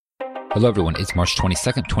Hello everyone, it's March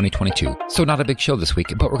 22nd, 2022. So not a big show this week,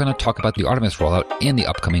 but we're going to talk about the Artemis rollout and the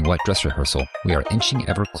upcoming wet dress rehearsal. We are inching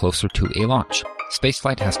ever closer to a launch.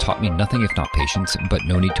 Spaceflight has taught me nothing if not patience, but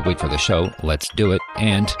no need to wait for the show. Let's do it,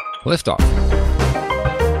 and liftoff.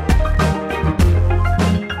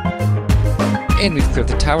 And we've cleared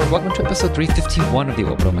the tower. Welcome to episode 351 of the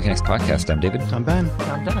Orbital Mechanics Podcast. I'm David. I'm Ben.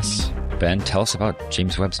 I'm Dennis. Ben, tell us about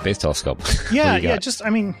James Webb Space Telescope. Yeah, just,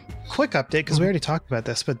 quick update, because we already talked about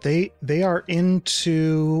this, but they are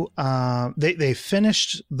into, they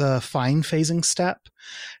finished the fine phasing step,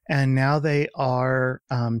 and now they are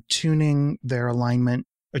tuning their alignment,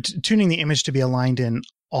 tuning the image to be aligned in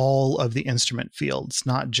all of the instrument fields,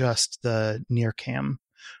 not just the near cam,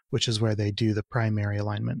 which is where they do the primary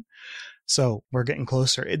alignment. So we're getting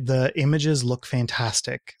closer. The images look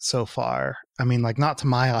fantastic so far. I mean, like, not to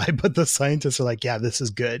my eye, but the scientists are like, yeah, this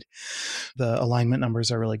is good. The alignment numbers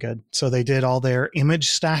are really good. So they did all their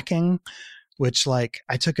image stacking, which, like,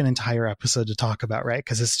 I took an entire episode to talk about, right?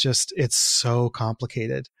 Because it's so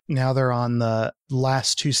complicated. Now they're on the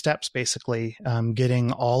last two steps, basically,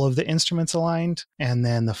 getting all of the instruments aligned. And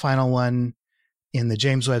then the final one in the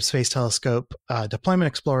James Webb Space Telescope Deployment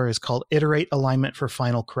Explorer is called Iterate Alignment for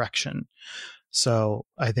Final Correction. So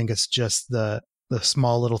I think it's just the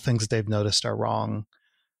small little things that they've noticed are wrong.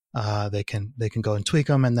 They can go and tweak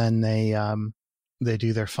them, and then they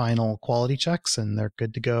do their final quality checks, and they're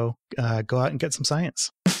good to go. Go out and get some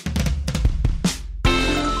science.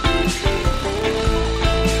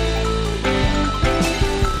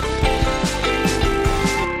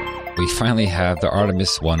 We finally have the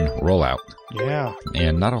Artemis 1 rollout. Yeah.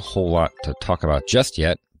 And not a whole lot to talk about just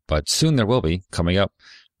yet, but soon there will be coming up.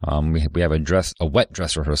 We have a wet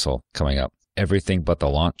dress rehearsal coming up. Everything but the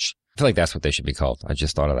launch. I feel like that's what they should be called. I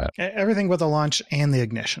just thought of that. Everything but the launch and the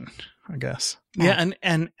ignition, I guess. Yeah,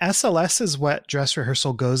 and SLS's wet dress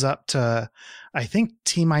rehearsal goes up to, I think,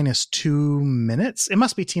 T-minus 2 minutes. It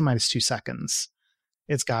must be T-minus 2 seconds.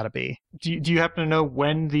 It's got to be. Do you happen to know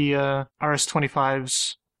when the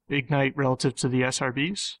RS-25s ignite relative to the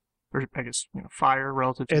SRBs? Or I guess, fire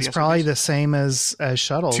relative to the SRBs? It's probably the same as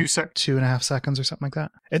shuttle. 2.5 seconds or something like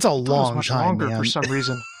that. It's a long much time, longer man. For some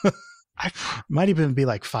reason. Might even be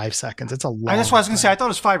like 5 seconds. It's a long That's what I was going to say. time. I thought it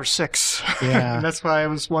was 5 or 6. Yeah. And that's why I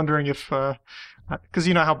was wondering if, because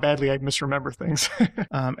you know how badly I misremember things.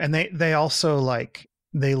 And they also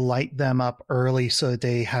they light them up early so that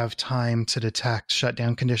they have time to detect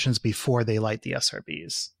shutdown conditions before they light the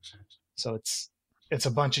SRBs. So it's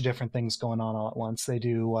a bunch of different things going on all at once. They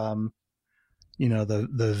do,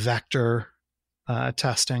 the vector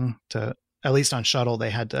testing to, at least on shuttle,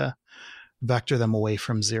 they had to vector them away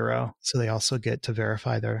from zero. So they also get to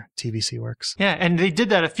verify their TVC works. Yeah, and they did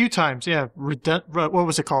that a few times. Yeah, what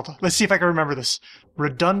was it called? Let's see if I can remember this.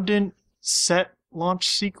 Redundant set launch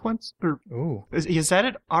sequence? Ooh. Is that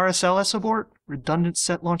it? RSLS abort? Redundant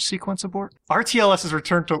set launch sequence abort? RTLS is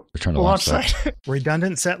return to launch site.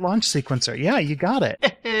 Redundant set launch sequencer. Yeah, you got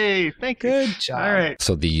it. Hey, thank you. Good job. All right.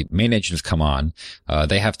 So the main engines come on.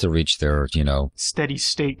 They have to reach their, steady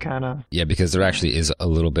state kind of. Yeah, because there actually is a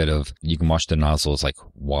little bit of, you can watch the nozzles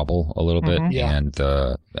wobble a little bit. Yeah. And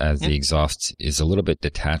as the exhaust is a little bit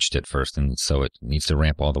detached at first, and so it needs to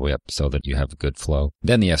ramp all the way up so that you have good flow.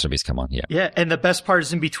 Then the SRBs come on. Yeah. Yeah, and the best part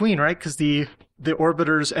is in between, right? Because the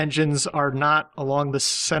orbiter's engines are not along the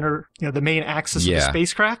center, the main axis of the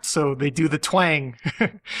spacecraft. So they do the twang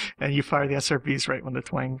and you fire the SRBs right when the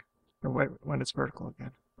twang, or when it's vertical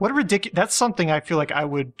again. What a ridiculous, that's something I feel like I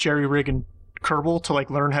would jerry rig and Kerbal to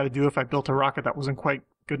learn how to do if I built a rocket that wasn't quite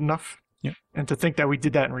good enough. Yeah. And to think that we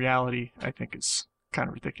did that in reality, I think is kind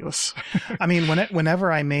of ridiculous. I mean,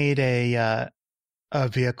 whenever I made a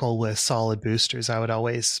vehicle with solid boosters, I would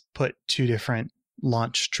always put 2 different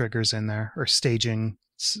launch triggers in there, or staging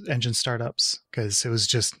engine startups, because it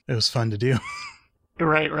was fun to do.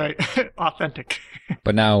 Right. Authentic.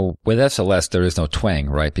 But now with SLS, there is no twang,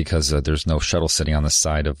 right? Because there's no shuttle sitting on the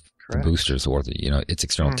side of the boosters or its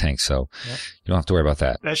external tank. So you don't have to worry about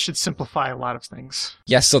that. That should simplify a lot of things.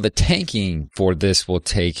 Yes. So the tanking for this will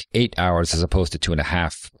take 8 hours as opposed to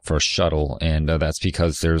 2.5 for a shuttle. And that's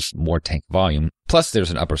because there's more tank volume. Plus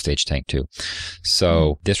there's an upper stage tank too.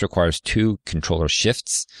 So this requires 2 controller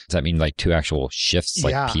shifts. Does that mean 2 actual shifts,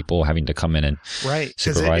 people having to come in and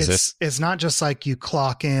supervise this? It's not just you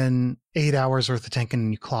clock in 8 hours worth of tanking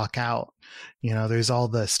and you clock out. There's all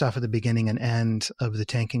the stuff at the beginning and end of the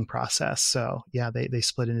tanking process. So yeah, they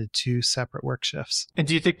split into 2 separate work shifts. And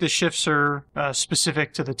do you think the shifts are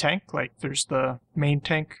specific to the tank? There's the main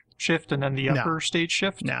tank shift and then the upper stage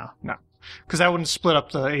shift? No. Because that wouldn't split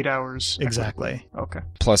up the 8 hours. Exactly. Okay.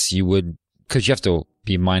 Plus because you have to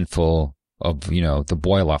be mindful of, the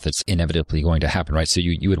boil off that's inevitably going to happen, right? So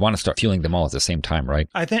you would want to start fueling them all at the same time, right?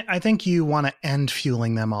 I think you want to end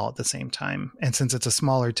fueling them all at the same time. And since it's a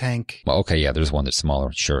smaller tank. Well, okay, yeah, there's one that's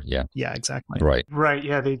smaller. Sure, yeah. Yeah, exactly. Right. Right,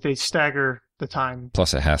 yeah, they stagger the time.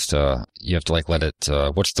 Plus you have to let it,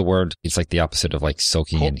 what's the word? It's like the opposite of like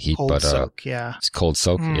soaking in heat, cold soak, yeah. It's cold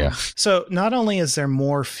soak, yeah. So not only is there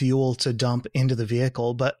more fuel to dump into the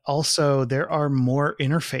vehicle, but also there are more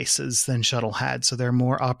interfaces than Shuttle had. So there are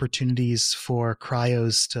more opportunities for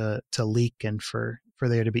cryos to leak and for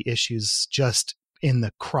there to be issues just in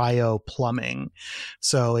the cryo plumbing.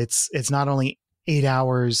 So it's not only 8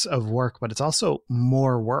 hours of work, but it's also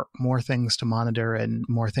more work, more things to monitor and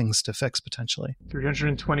more things to fix potentially.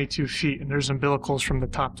 322 feet, and there's umbilicals from the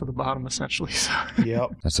top to the bottom, essentially. So. Yep.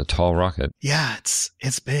 That's a tall rocket. Yeah,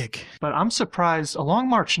 it's big. But I'm surprised a Long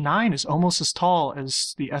March 9 is almost as tall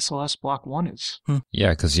as the SLS Block 1 is. Yeah,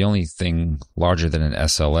 because the only thing larger than an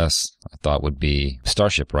SLS, I thought, would be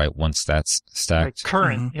Starship, right? Once that's stacked. Like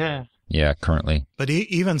current, yeah. Yeah, currently. But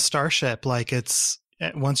even Starship, like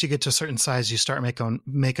once you get to a certain size, you start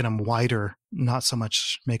making them wider, not so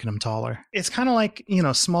much making them taller. It's kind of like,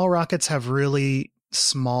 small rockets have really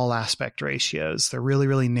small aspect ratios. They're really,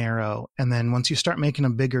 really narrow. And then once you start making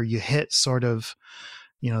them bigger, you hit sort of,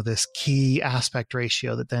 this key aspect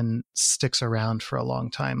ratio that then sticks around for a long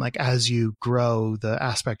time. Like as you grow, the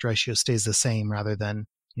aspect ratio stays the same rather than,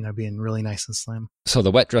 being really nice and slim. So the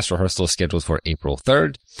wet dress rehearsal is scheduled for April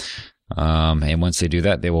 3rd. And once they do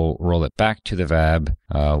that, they will roll it back to the VAB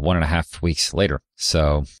 1.5 weeks later.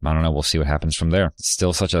 So I don't know. We'll see what happens from there. It's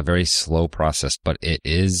still such a very slow process, but it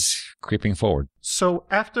is creeping forward. So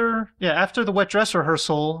after the wet dress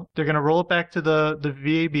rehearsal, they're going to roll it back to the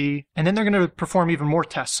VAB, and then they're going to perform even more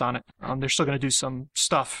tests on it. They're still going to do some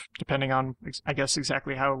stuff depending on, I guess,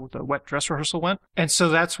 exactly how the wet dress rehearsal went. And so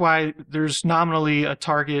that's why there's nominally a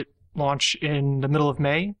target launch in the middle of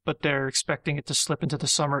May, but they're expecting it to slip into the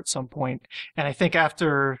summer at some point. And I think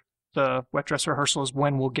after the wet dress rehearsal is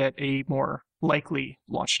when we'll get a more likely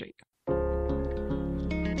launch date.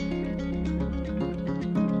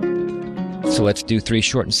 So let's do 3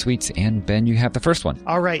 short and sweets, and Ben, you have the first one.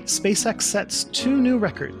 All right, SpaceX sets 2 new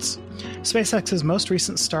records. SpaceX's most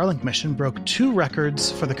recent Starlink mission broke 2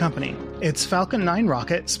 records for the company. Its Falcon 9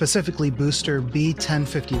 rocket, specifically booster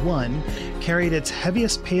B-1051, carried its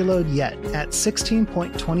heaviest payload yet at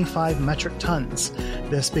 16.25 metric tons,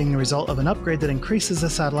 this being the result of an upgrade that increases the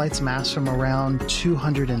satellite's mass from around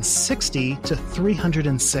 260 to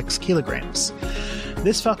 306 kilograms.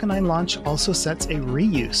 This Falcon 9 launch also sets a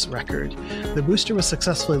reuse record. The booster was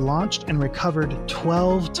successfully launched and recovered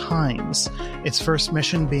 12 times, its first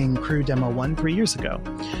mission being Crew Demo 1 3 years ago.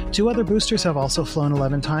 2 other boosters have also flown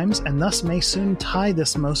 11 times and thus may soon tie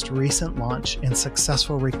this most recent launch in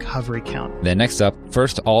successful recovery count. Then next up,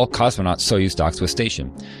 first all cosmonaut Soyuz docks with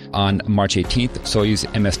station. On March 18th,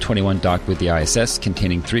 Soyuz MS-21 docked with the ISS,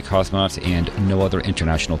 containing 3 cosmonauts and no other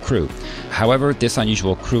international crew. However, this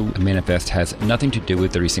unusual crew manifest has nothing to do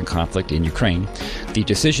with the recent conflict in Ukraine. The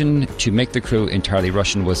decision to make the crew entirely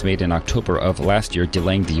Russian was made in October of last year,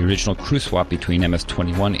 delaying the original crew swap between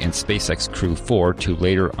MS-21 and SpaceX Crew 4 to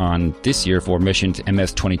later on this year for missions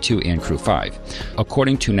MS-22 and Crew 5.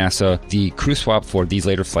 According to NASA, the crew swap for these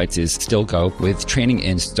later flights is still go, with training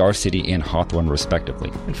in Star City and Hawthorne respectively.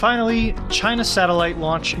 And finally, China's satellite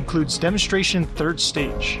launch includes demonstration 3rd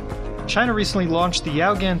stage. China recently launched the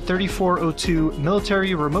Yaogan 3402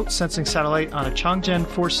 military remote sensing satellite on a Chang'e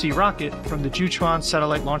 4C rocket from the Jiuquan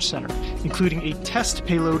Satellite Launch Center, including a test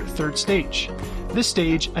payload 3rd stage. This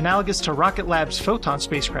stage, analogous to Rocket Lab's Photon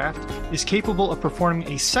spacecraft, is capable of performing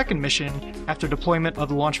a second mission after deployment of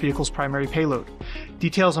the launch vehicle's primary payload.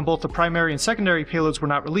 Details on both the primary and secondary payloads were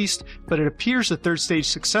not released, but it appears the 3rd stage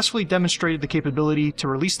successfully demonstrated the capability to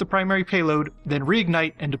release the primary payload, then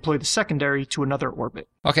reignite and deploy the secondary to another orbit.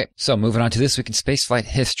 Okay, so moving on to this week in spaceflight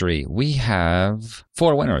history, we have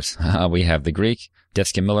 4 winners. We have the Greek,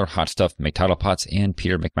 Deska Miller, Hot Stuff, McTitle Potts, and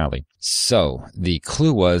Peter McMalley. So the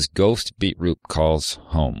clue was Ghost Beetroot calls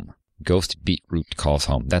home. Ghost Beetroot calls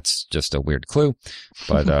home. That's just a weird clue,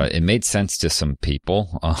 but it made sense to some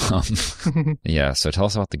people. Yeah, so tell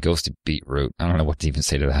us about the Ghost Beetroot. I don't know what to even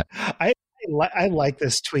say to that. I like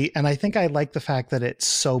this tweet, and I think I like the fact that it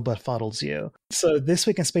so befuddles you. So this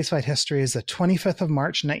week in spaceflight history is the 25th of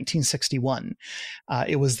March, 1961.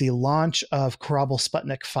 It was the launch of Korabl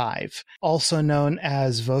Sputnik 5, also known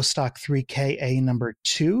as Vostok 3KA number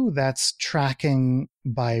 2. That's tracking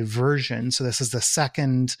by version. So this is the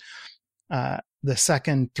second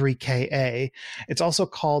 3KA. It's also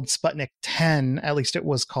called Sputnik 10. At least it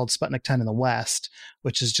was called Sputnik 10 in the West,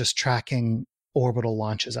 which is just tracking orbital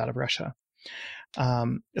launches out of Russia.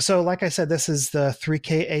 So like I said, this is the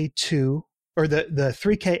 3KA2 or the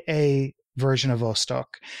 3KA version of Vostok.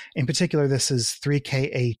 In particular, this is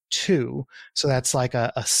 3KA2. So that's like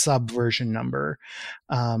a sub-version number.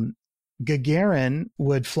 Gagarin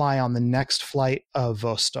would fly on the next flight of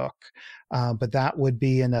Vostok, but that would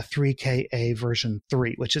be in a 3KA version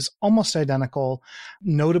 3, which is almost identical.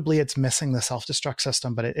 Notably, it's missing the self-destruct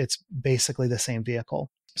system, but it's basically the same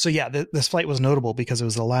vehicle. So yeah, this flight was notable because it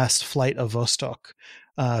was the last flight of Vostok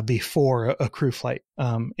before a crew flight.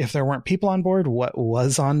 If there weren't people on board, what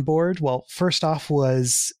was on board? Well, first off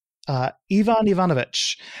was Ivan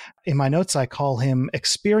Ivanovich. In my notes, I call him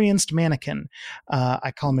Experienced Mannequin.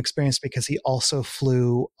 I call him experienced because he also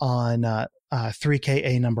flew on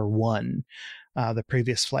 3KA number 1, the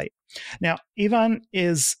previous flight. Now, Ivan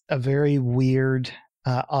is a very weird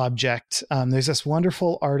object. There's this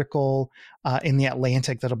wonderful article in The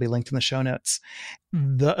Atlantic that'll be linked in the show notes.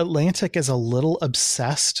 The Atlantic is a little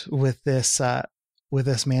obsessed with this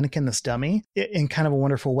mannequin, this dummy, in kind of a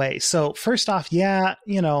wonderful way. So first off, yeah,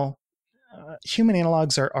 human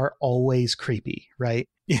analogs are always creepy, right?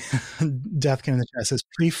 Deathkin in the chat says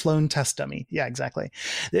pre-flown test dummy. Yeah, exactly.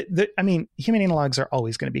 I mean, human analogs are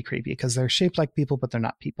always going to be creepy because they're shaped like people, but they're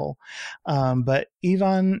not people. But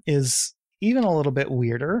Ivan is even a little bit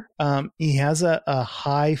weirder. He has a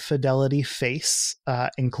high fidelity face,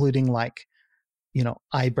 including like,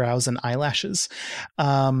 eyebrows and eyelashes.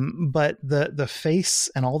 But the face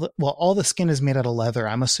and all the skin is made out of leather.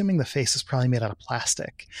 I'm assuming the face is probably made out of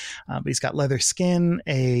plastic. But he's got leather skin,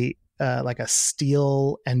 like a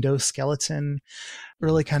steel endoskeleton,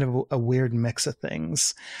 really kind of a weird mix of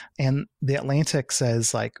things. And The Atlantic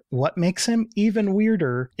says, like, what makes him even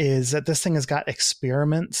weirder is that this thing has got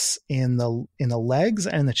experiments in the legs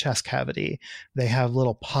and the chest cavity. They have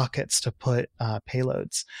little pockets to put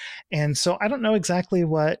payloads. And so I don't know exactly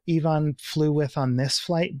what Ivan flew with on this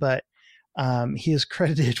flight, but he is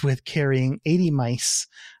credited with carrying 80 mice.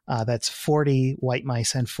 That's 40 white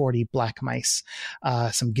mice and 40 black mice,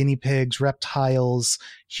 some guinea pigs, reptiles,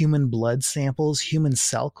 human blood samples, human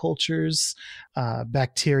cell cultures,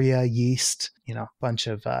 bacteria, yeast, bunch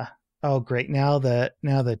of, oh, great. Now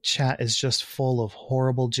the chat is just full of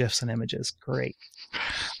horrible GIFs and images. Great.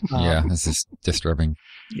 Yeah, this is disturbing.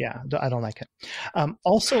 Yeah, I don't like it.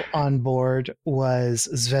 Also on board was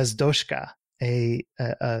Zvezdoshka, a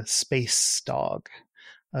space dog,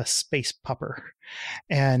 a space pupper.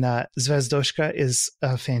 And Zvezdoshka is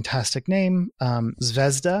a fantastic name.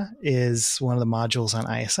 Zvezda is one of the modules on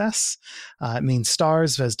ISS. It means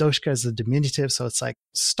stars. Zvezdoshka is the diminutive, so it's like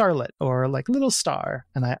starlet or like little star.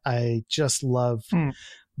 And I just love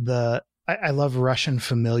I love Russian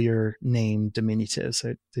familiar name diminutives.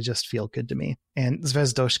 They just feel good to me. And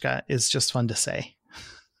Zvezdoshka is just fun to say.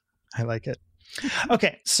 I like it.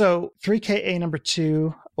 Okay, so 3KA number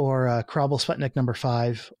 2 or Krabel Sputnik number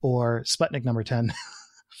 5 or Sputnik number 10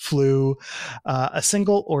 flew a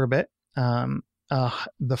single orbit.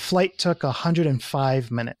 The flight took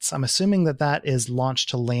 105 minutes. I'm assuming that is launch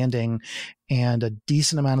to landing, and a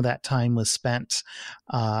decent amount of that time was spent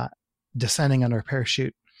descending under a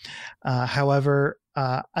parachute. However,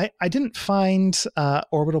 I didn't find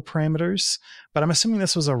orbital parameters, but I'm assuming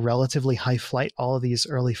this was a relatively high flight. All of these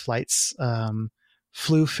early flights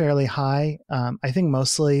flew fairly high. I think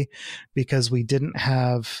mostly because we didn't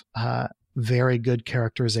have very good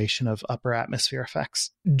characterization of upper atmosphere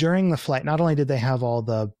effects. During the flight, not only did they have all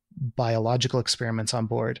the biological experiments on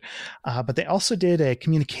board, but they also did a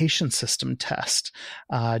communication system test,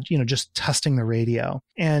 just testing the radio.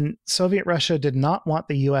 And Soviet Russia did not want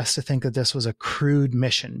the US to think that this was a crewed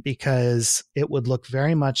mission because it would look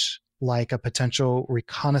very much like a potential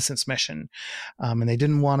reconnaissance mission. And they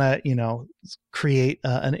didn't want to, create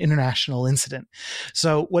an international incident.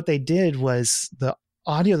 So what they did was the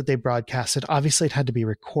audio that they broadcasted, obviously it had to be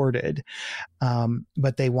recorded,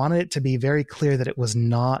 but they wanted it to be very clear that it was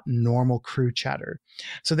not normal crew chatter.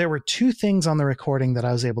 So there were two things on the recording that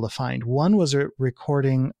I was able to find. One was a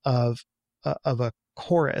recording of a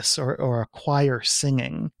chorus or a choir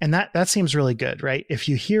singing. And that seems really good, right? If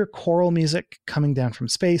you hear choral music coming down from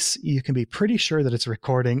space, you can be pretty sure that it's a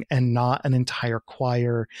recording and not an entire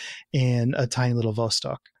choir in a tiny little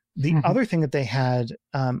Vostok. The other thing that they had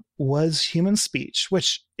was human speech,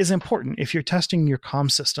 which is important. If you're testing your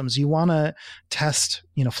comm systems, you want to test,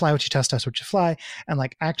 fly what you test what you fly, and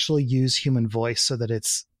like actually use human voice so that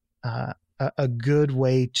it's a good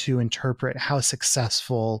way to interpret how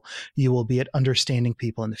successful you will be at understanding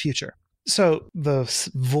people in the future. So the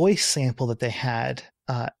voice sample that they had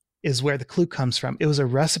is where the clue comes from. It was a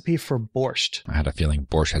recipe for borscht. I had a feeling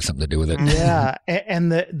borscht had something to do with it. Yeah.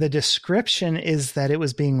 And the description is that it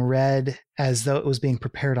was being read as though it was being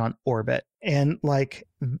prepared on orbit. And like,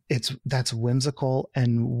 that's whimsical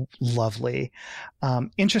and lovely.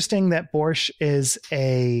 Interesting that borscht is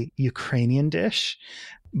a Ukrainian dish,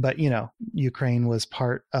 but Ukraine was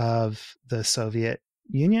part of the Soviet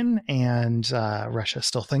Union, and Russia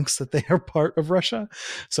still thinks that they are part of Russia.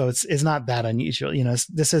 So it's not that unusual.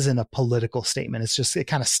 This isn't a political statement. It's just, it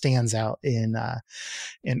kind of stands out in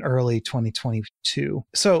early 2022.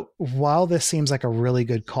 So while this seems like a really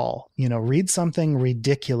good call, read something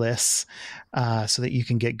ridiculous so that you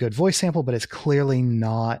can get good voice sample, but it's clearly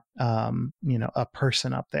not, a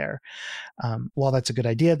person up there. While that's a good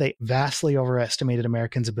idea, they vastly overestimated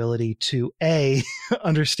Americans' ability to A,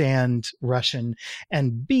 understand Russian,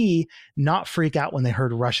 and B, not freak out when they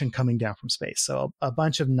heard Russian coming down from space. So a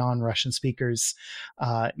bunch of non-Russian speakers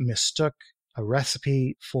mistook a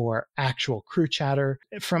recipe for actual crew chatter.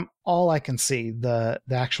 From all I can see, the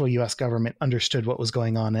actual U.S. government understood what was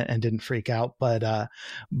going on and didn't freak out, but a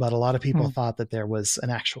lot of people thought that there was an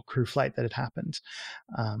actual crew flight that had happened,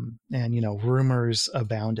 and rumors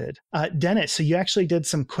abounded. Dennis, so you actually did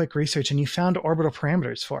some quick research and you found orbital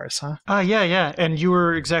parameters for us, huh? Yeah, and you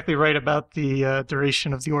were exactly right about the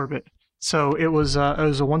duration of the orbit. So it was a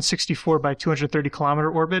 164 by 230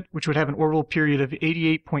 kilometer orbit, which would have an orbital period of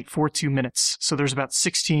 88.42 minutes. So there's about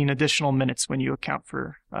 16 additional minutes when you account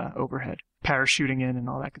for overhead, parachuting in and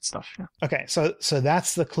all that good stuff. Yeah. Okay, so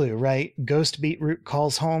that's the clue, right? Ghost beetroot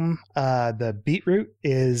calls home. The beetroot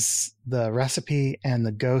is the recipe, and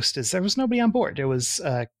the ghost is there was nobody on board. It was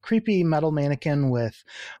a creepy metal mannequin with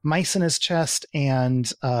mice in his chest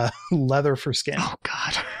and leather for skin. Oh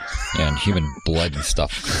God. And human blood and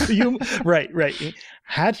stuff. Right.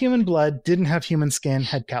 Had human blood, didn't have human skin,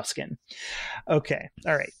 had cow skin. Okay,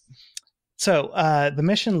 all right. So the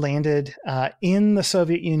mission landed in the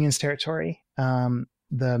Soviet Union's territory.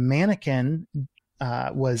 The mannequin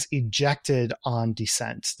was ejected on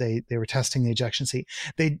descent. They were testing the ejection seat.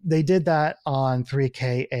 They did that on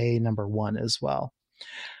 3KA number 1 as well.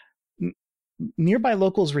 Nearby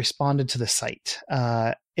locals responded to the site.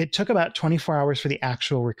 It took about 24 hours for the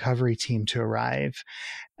actual recovery team to arrive.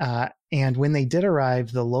 And when they did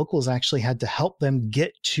arrive, the locals actually had to help them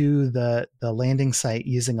get to the landing site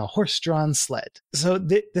using a horse-drawn sled. So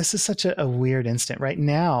this is such a weird instant. Right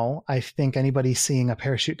now, I think anybody seeing a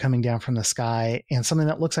parachute coming down from the sky and something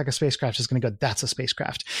that looks like a spacecraft is going to go, that's a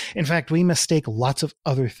spacecraft. In fact, we mistake lots of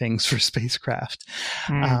other things for spacecraft.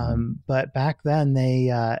 But back then,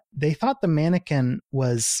 they thought the mannequin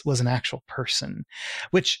was an actual person,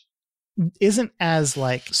 which isn't as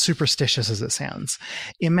like superstitious as it sounds.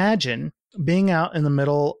 Imagine being out in the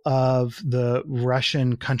middle of the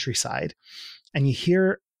Russian countryside and you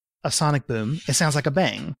hear a sonic boom. It sounds like a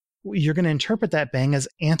bang. You're going to interpret that bang as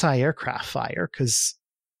anti-aircraft fire because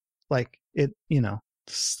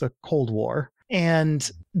it's the Cold War.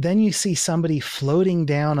 And then you see somebody floating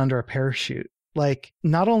down under a parachute, like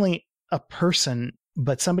not only a person,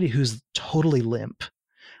 but somebody who's totally limp.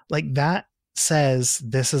 Like that says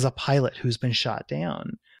this is a pilot who's been shot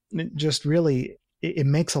down. It just really, it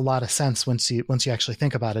makes a lot of sense once you actually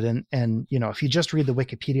think about it. And if you just read the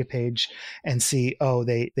Wikipedia page and see, oh,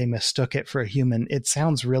 they mistook it for a human, it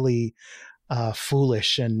sounds really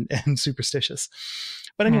foolish and superstitious.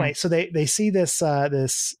 But anyway, so they see this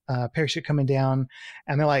parachute coming down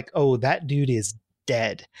and they're like, oh, that dude is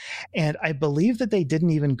dead. And I believe that they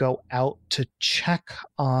didn't even go out to check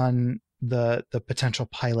on the potential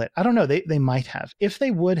pilot. I don't know. They might have. If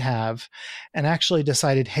they would have and actually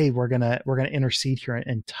decided, hey, we're gonna intercede here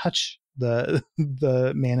and touch the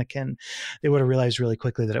mannequin, they would have realized really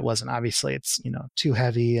quickly that it wasn't. Obviously, it's too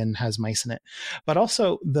heavy and has mice in it. But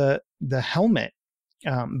also the helmet,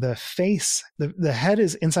 the face, the head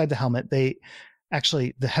is inside the helmet. The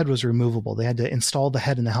head was removable. They had to install the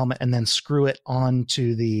head in the helmet and then screw it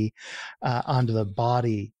onto the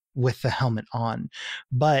body with the helmet on.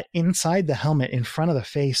 But inside the helmet, in front of the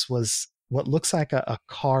face, was what looks like a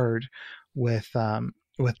card with the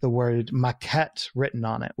word maquette written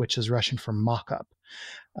on it, which is Russian for mock-up,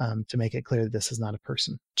 to make it clear that this is not a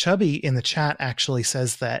person. Chubby in the chat actually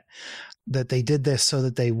says that they did this so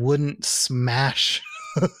that they wouldn't smash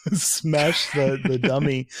the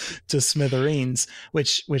dummy to smithereens,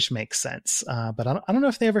 which makes sense. But I don't know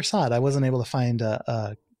if they ever saw it. I wasn't able to find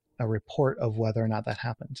a report of whether or not that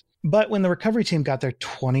happened. But when the recovery team got there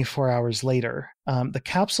 24 hours later, the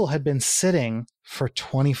capsule had been sitting for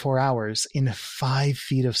 24 hours in 5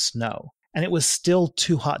 feet of snow, and it was still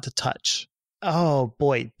too hot to touch. Oh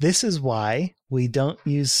boy, this is why we don't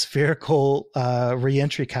use spherical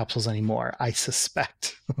re-entry capsules anymore, I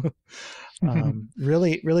suspect.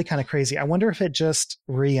 Really, really kind of crazy. I wonder if it just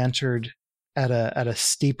re-entered at a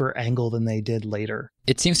steeper angle than they did later.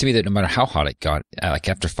 It seems to me that no matter how hot it got, like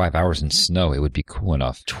after 5 hours in snow, it would be cool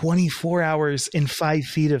enough. 24 hours in 5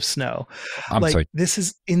 feet of snow. I'm sorry. This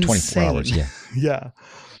is insane. 24 hours, yeah. Yeah.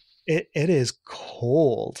 It is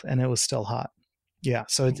cold and it was still hot. Yeah.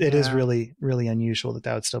 So it is really, really unusual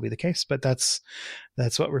that would still be the case, but that's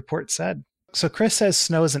what reports said. So Chris says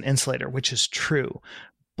snow is an insulator, which is true.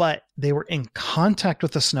 But they were in contact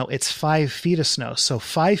with the snow. It's 5 feet of snow. So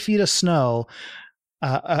 5 feet of snow,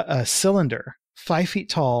 a cylinder 5 feet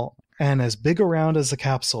tall and as big around as the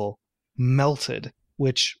capsule melted,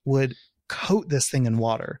 which would coat this thing in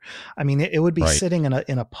water. I mean, it would be sitting in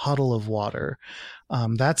a puddle of water.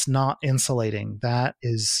 That's not insulating. That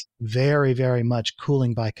is very, very much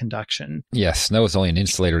cooling by conduction. Yeah, snow is only an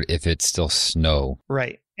insulator if it's still snow.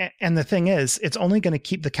 Right. And the thing is, it's only going to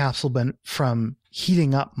keep the capsule from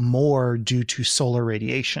heating up more due to solar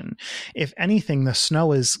radiation. If anything, the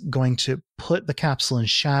snow is going to put the capsule in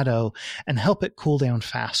shadow and help it cool down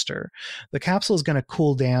faster. The capsule is going to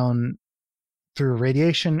cool down through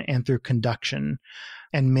radiation and through conduction.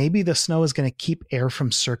 And maybe the snow is going to keep air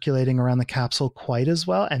from circulating around the capsule quite as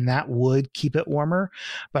well, and that would keep it warmer.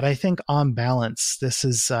 But I think on balance, this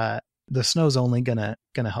is the snow is only going to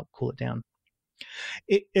help cool it down.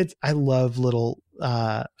 I love little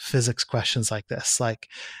physics questions like this. Like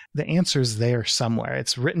the answer's there somewhere.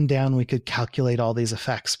 It's written down. We could calculate all these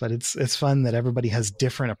effects, but it's fun that everybody has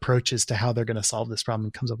different approaches to how they're going to solve this problem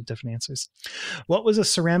and comes up with different answers. What was a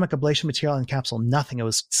ceramic ablation material in the capsule? Nothing. It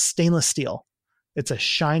was stainless steel. It's a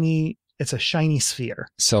shiny sphere.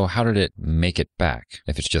 So how did it make it back?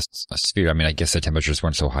 If it's just a sphere, I mean, I guess the temperatures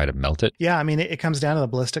weren't so high to melt it. Yeah, I mean, it comes down to the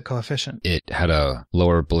ballistic coefficient. It had a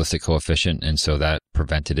lower ballistic coefficient, and so that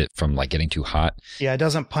prevented it from like getting too hot. Yeah, it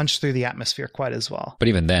doesn't punch through the atmosphere quite as well. But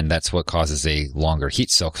even then, that's what causes a longer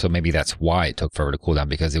heat soak. So maybe that's why it took forever to cool down,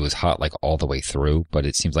 because it was hot like all the way through. But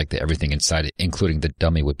it seems like everything inside it, including the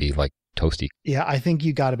dummy, would be like toasty. Yeah, I think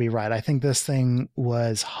you got to be right. I think this thing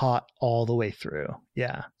was hot all the way through.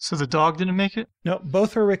 Yeah. So the dog didn't make it? No,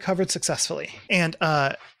 both were recovered successfully. And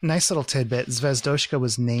nice little tidbit, Zvezdoshka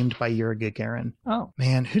was named by Yuri Gagarin. Oh.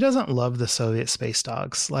 Man, who doesn't love the Soviet space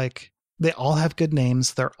dogs? Like, they all have good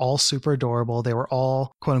names. They're all super adorable. They were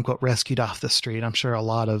all, quote unquote, rescued off the street. I'm sure a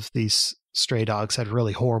lot of these stray dogs had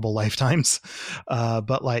really horrible lifetimes.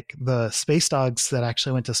 But like the space dogs that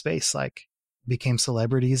actually went to space, like, became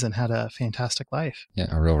celebrities and had a fantastic life.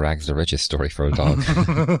 Yeah, a real rags to riches story for a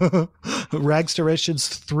dog. Rags to riches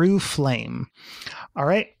through flame. All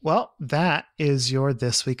right. Well, that is your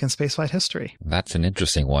This Week in Spaceflight History. That's an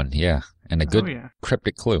interesting one. Yeah. And a good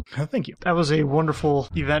cryptic clue. Oh, thank you. That was a wonderful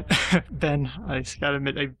event, Ben. I gotta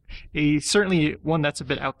admit, certainly one that's a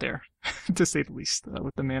bit out there, to say the least,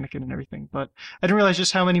 with the mannequin and everything. But I didn't realize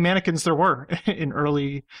just how many mannequins there were in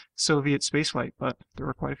early Soviet spaceflight, but there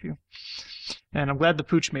were quite a few. And I'm glad the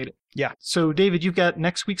pooch made it. Yeah. So, David, you've got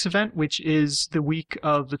next week's event, which is the week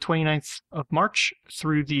of the 29th of March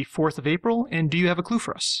through the 4th of April. And do you have a clue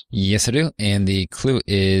for us? Yes, I do. And the clue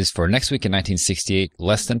is for next week in 1968,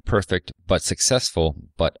 less than perfect, but successful,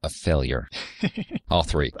 but a failure. All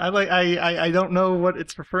three. I don't know what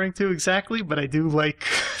it's referring to exactly, but I do like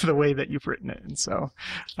the way that you've written it. And so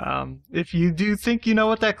if you do think you know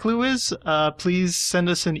what that clue is, please send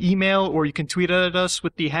us an email or you can tweet at us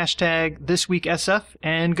with the hashtag ThisWeekSF,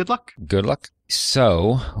 and good luck. Good luck.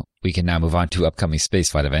 So we can now move on to upcoming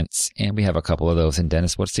spaceflight events, and we have a couple of those. And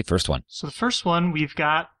Dennis, what's the first one? So the first one we've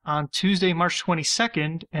got on Tuesday, March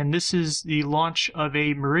 22nd, and this is the launch of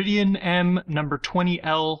a Meridian M number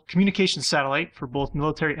 20L communications satellite for both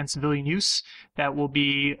military and civilian use that will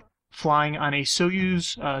be flying on a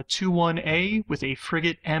Soyuz 21A with a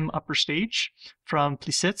Frigate M upper stage from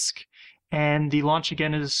Plesetsk. And the launch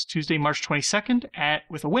again is Tuesday, March 22nd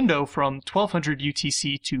with a window from 1200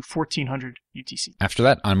 UTC to 1400 UTC. After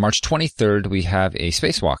that, on March 23rd, we have a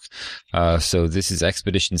spacewalk. So this is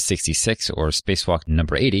Expedition 66 or spacewalk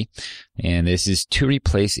number 80. And this is to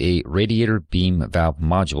replace a radiator beam valve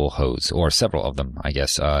module hose, or several of them, I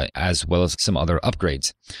guess, as well as some other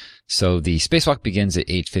upgrades. So the spacewalk begins at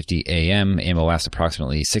 8:50 a.m. and will last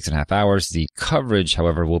approximately 6.5 hours. The coverage,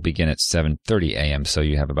 however, will begin at 7:30 a.m. So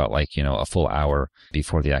you have about a full hour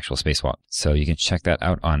before the actual spacewalk. So you can check that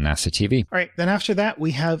out on NASA TV. All right. Then after that,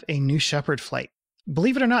 we have a New Shepard flight.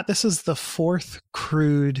 Believe it or not, this is the 4th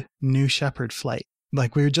crewed New Shepard flight.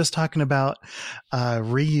 Like we were just talking about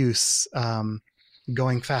reuse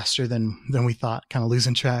going faster than we thought, kind of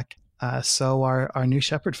losing track. So our New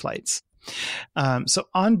Shepard flights. So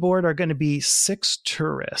on board are going to be 6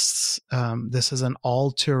 tourists. This is an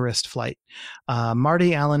all-tourist flight.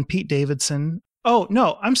 Marty Allen, Pete Davidson. Oh,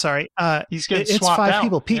 no, I'm sorry. He's getting it's swapped 5 out.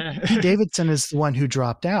 people. Pete Davidson is the one who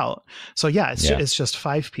dropped out. So yeah, it's just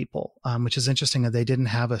 5 people, which is interesting that they didn't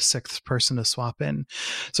have a 6th person to swap in.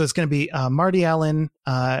 So it's going to be Marty Allen,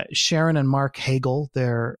 Sharon and Mark Hagel.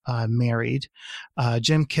 They're married.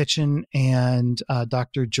 Jim Kitchen and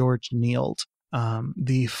Dr. George Neild.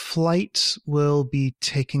 The flight will be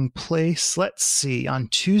taking place, let's see, on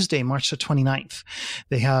Tuesday, March the 29th.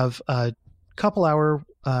 They have a couple hour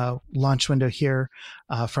launch window here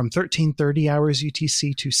from 1330 hours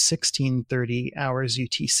UTC to 1630 hours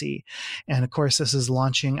UTC. And of course, this is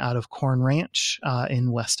launching out of Corn Ranch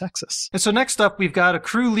in West Texas. And so next up, we've got a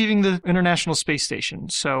crew leaving the International Space Station.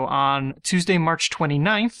 So on Tuesday, March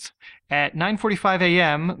 29th, at 9:45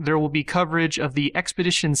 a.m., there will be coverage of the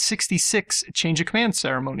Expedition 66 Change of Command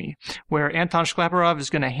ceremony, where Anton Shklaparov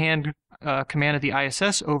is going to hand command of the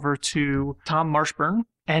ISS over to Tom Marshburn.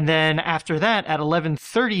 And then after that, at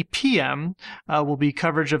 11:30 p.m., will be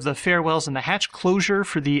coverage of the farewells and the hatch closure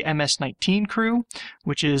for the MS-19 crew,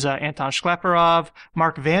 which is Anton Shklaparov,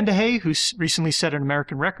 Mark Vandehey, who recently set an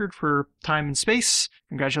American record for time and space.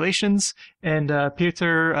 Congratulations. And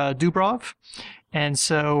Peter Dubrov. And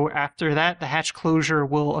so after that, the hatch closure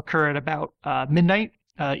will occur at about midnight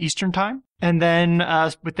Eastern time. And then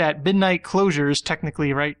with that midnight closures,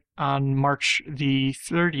 technically right on March the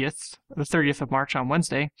 30th of March on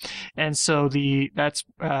Wednesday. And so that's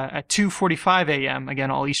at 2:45 a.m.,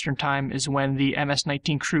 again, all Eastern time, is when the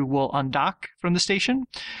MS-19 crew will undock from the station.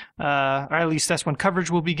 Or at least that's when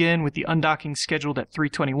coverage will begin, with the undocking scheduled at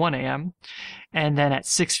 3:21 a.m. And then at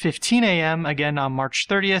 6:15 a.m., again on March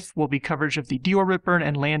 30th, will be coverage of the deorbit burn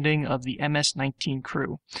and landing of the MS-19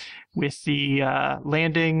 crew, with the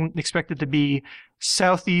landing expected to be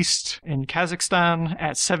southeast in Kazakhstan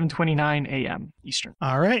at 7:29 a.m. Eastern.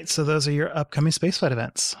 All right, so those are your upcoming spaceflight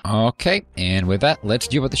events. Okay, and with that, let's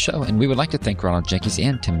deal with the show. And we would like to thank Ronald Jenkins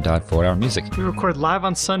and Tim Dodd for our music. We record live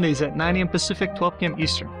on Sundays at 9 a.m. Pacific, 12 p.m.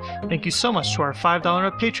 Eastern. Thank you so much to our $5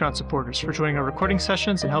 up Patreon supporters for joining our recording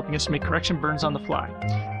sessions and helping us make correction burns on the fly.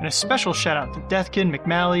 And a special shout out to Deathkin,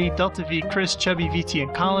 McMalley, Delta V, Chris, Chubby, VT,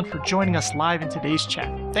 and Colin for joining us live in today's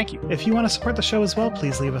chat. Thank you. If you want to support the show as well,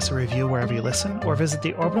 please leave us a review wherever you listen, or visit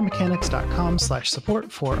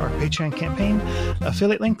theorbitalmechanics.com/support for our Patreon campaign,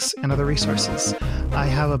 affiliate links, and other resources. I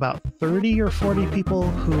have about 30 or 40 people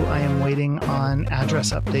who I am waiting on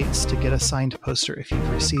address updates to get assigned poster. If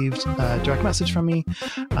you've received a direct message from me,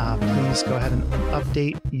 please go ahead and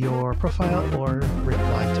update your profile or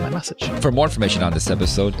reply to my message. For more information on this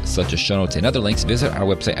episode, such as show notes and other links, visit our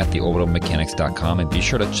website at theorbitalmechanics.com, and be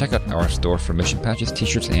sure to check out our store for mission patches,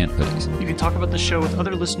 t-shirts, and hoodies. You can talk about the show with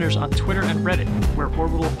other listeners on Twitter and Reddit. We're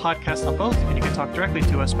Orbital Podcast on both, and you can talk directly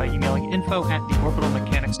to us by emailing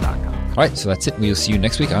info@theorbitalmechanics.com. All right, so that's it. We'll see you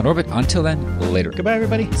next week on Orbit. Until then, later. Goodbye,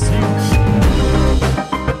 everybody. See you.